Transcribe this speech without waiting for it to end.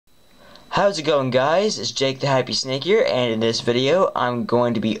How's it going, guys? It's Jake the Happy Snake here, and in this video I'm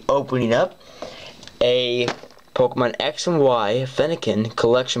going to be opening up a Pokemon X and Y Fenniken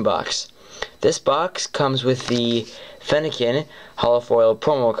collection box. This box comes with the Fenniken holofoil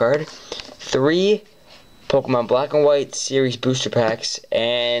promo card, 3 Pokemon Black and White series booster packs,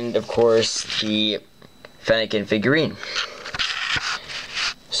 and of course the Fenniken figurine.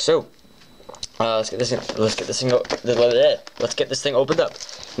 So let's get this thing opened up.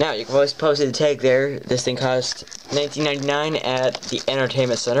 Now you can always post the tag there. This thing cost $19.99 at the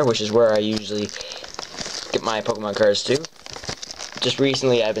Entertainment Center, which is where I usually get my Pokemon cards to. Just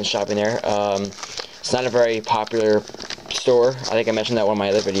recently I've been shopping there. It's not a very popular store. I think I mentioned that in one of my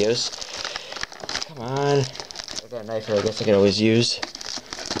other videos. Come on. I got a knife here I guess I can always use.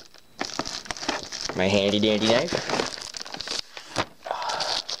 My handy dandy knife.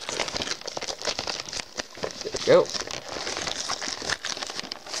 There we go.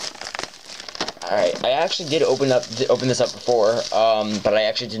 Alright, I actually did open this up before, but I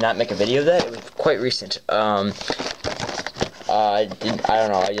actually did not make a video of that. It was quite recent. I don't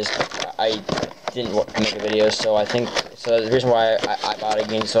know, I didn't make a video, so the reason why I bought it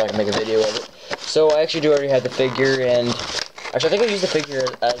again so I can make a video of it. So I actually do already have the figure, and actually I think I used the figure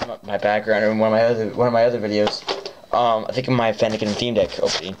as my background in one of my other videos. I think in my Fenniken theme deck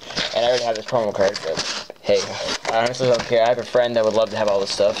opening, and I already have this promo card, but hey, I honestly don't care. I have a friend that would love to have all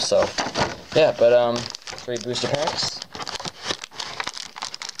this stuff, so yeah, but 3 booster packs.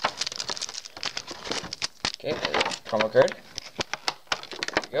 Okay, promo card.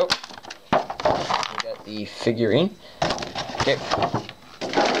 There we go. We got the figurine. Okay.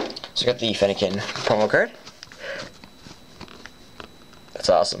 So we got the Fenniken promo card. That's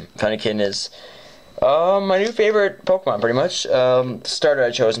awesome. Fenniken is my new favorite Pokemon, pretty much. Starter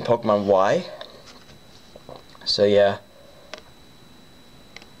I chose in Pokemon Y. So yeah.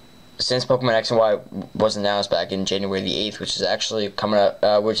 Since Pokemon X and Y was announced back in January the 8th, which is actually coming up,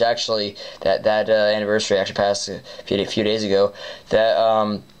 that anniversary actually passed a few days ago,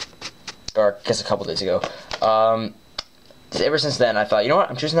 or I guess a couple days ago. Ever since then, I thought, you know what,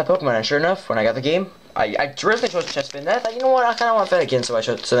 I'm choosing that Pokemon, and sure enough, when I got the game, I originally chose Chespin. Then I thought, you know what, I kind of want Fenniken, so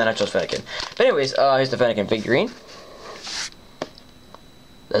then I chose Fenniken. But anyways, here's the Fenniken figurine.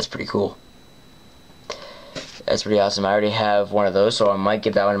 That's pretty cool. That's pretty awesome. I already have one of those, so I might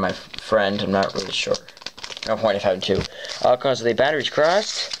give that one to my friend. I'm not really sure. No point of having 2. Comes with a Batteries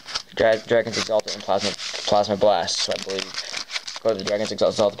Crossed, Dragon's Exalted, and Plasma Blast. So I believe go to the Dragon's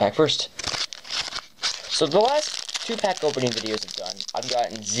Exalted pack first. So the last 2 pack opening videos I've done, I've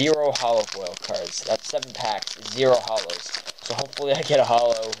gotten 0 holo foil cards. That's 7 packs, 0 holos. So hopefully I get a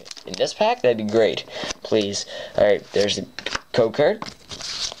holo in this pack. That'd be great. Please. Alright, there's the code card.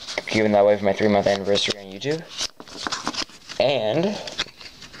 Giving that away for my 3-month anniversary on YouTube. And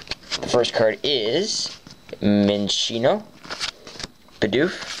the first card is Minccino,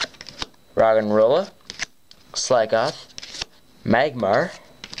 Bidoof, Roggenrola, Slakoth, Magmar,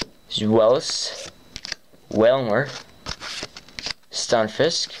 Zweilous, Wailmer,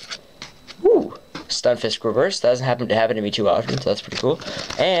 Stunfisk. Woo! Stunfisk reverse. That doesn't happen to me too often, so that's pretty cool.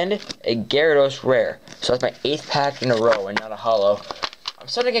 And a Gyarados rare. So that's my 8th pack in a row and not a holo. I'm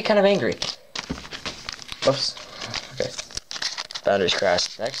starting to get kind of angry. Oops. Okay. Batteries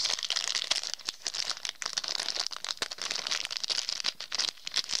Crossed next.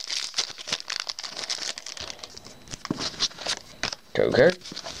 Code card.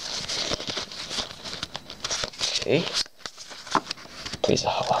 Okay. Please a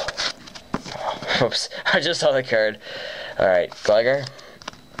holo. Oops. I just saw the card. Alright. Gligar,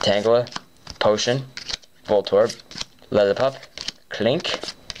 Tangela, Potion, Voltorb, Leatherpup, Clink,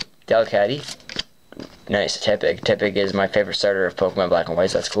 Delcatty, nice, Tepig. Tepig is my favorite starter of Pokemon Black and White,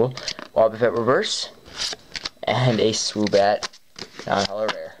 so that's cool. Wobbuffet Reverse, and a Swoobat, non-holo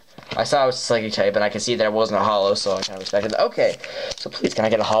rare. I saw it was Psychic type, and I could see that it wasn't a holo, so I kind of expected that. Okay, so please, can I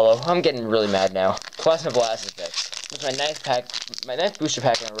get a holo? I'm getting really mad now. Plasma Blast is next. This is my 9th booster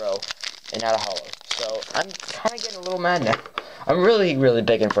pack in a row, and not a holo. So I'm kind of getting a little mad now. I'm really, really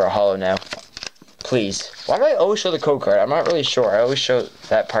begging for a holo now. Please. Why do I always show the code card? I'm not really sure. I always show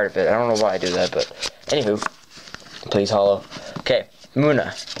that part of it. I don't know why I do that, but anywho. Please, holo. Okay.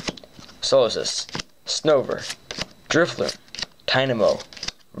 Munna, Solosis, Snover, Drifloon, Tynamo,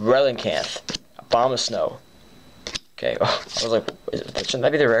 Relincanth, Abomasnow. Okay. Oh, I was like, shouldn't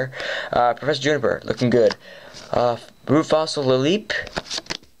that be the rare? Professor Juniper, looking good. Root Fossil Lilip,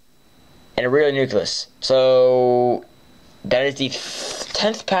 and a Rare Nucleus. So that is the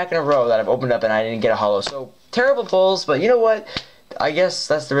 10th pack in a row that I've opened up and I didn't get a holo. So terrible pulls, but you know what? I guess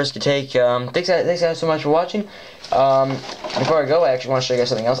that's the risk you take. Thanks guys so much for watching. Before I go, I actually want to show you guys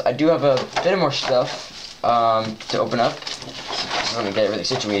something else. I do have a bit more stuff to open up. So let me get everything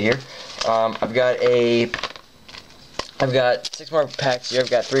situated here. I've got 6 more packs here. I've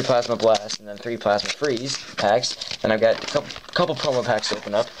got 3 Plasma Blast and then 3 Plasma Freeze packs. And I've got a couple promo packs to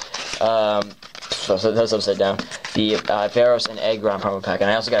open up. So that's upside down. The Varos and Aggron promo pack. And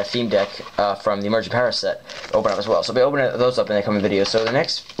I also got a theme deck from the Emerging Power set to open up as well. So I'll be opening those up in the coming videos. So the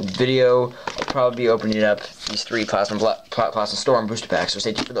next video, I'll probably be opening up these 3 Plasma Storm booster packs. So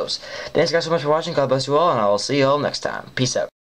stay tuned for those. Thanks guys so much for watching. God bless you all. And I will see you all next time. Peace out.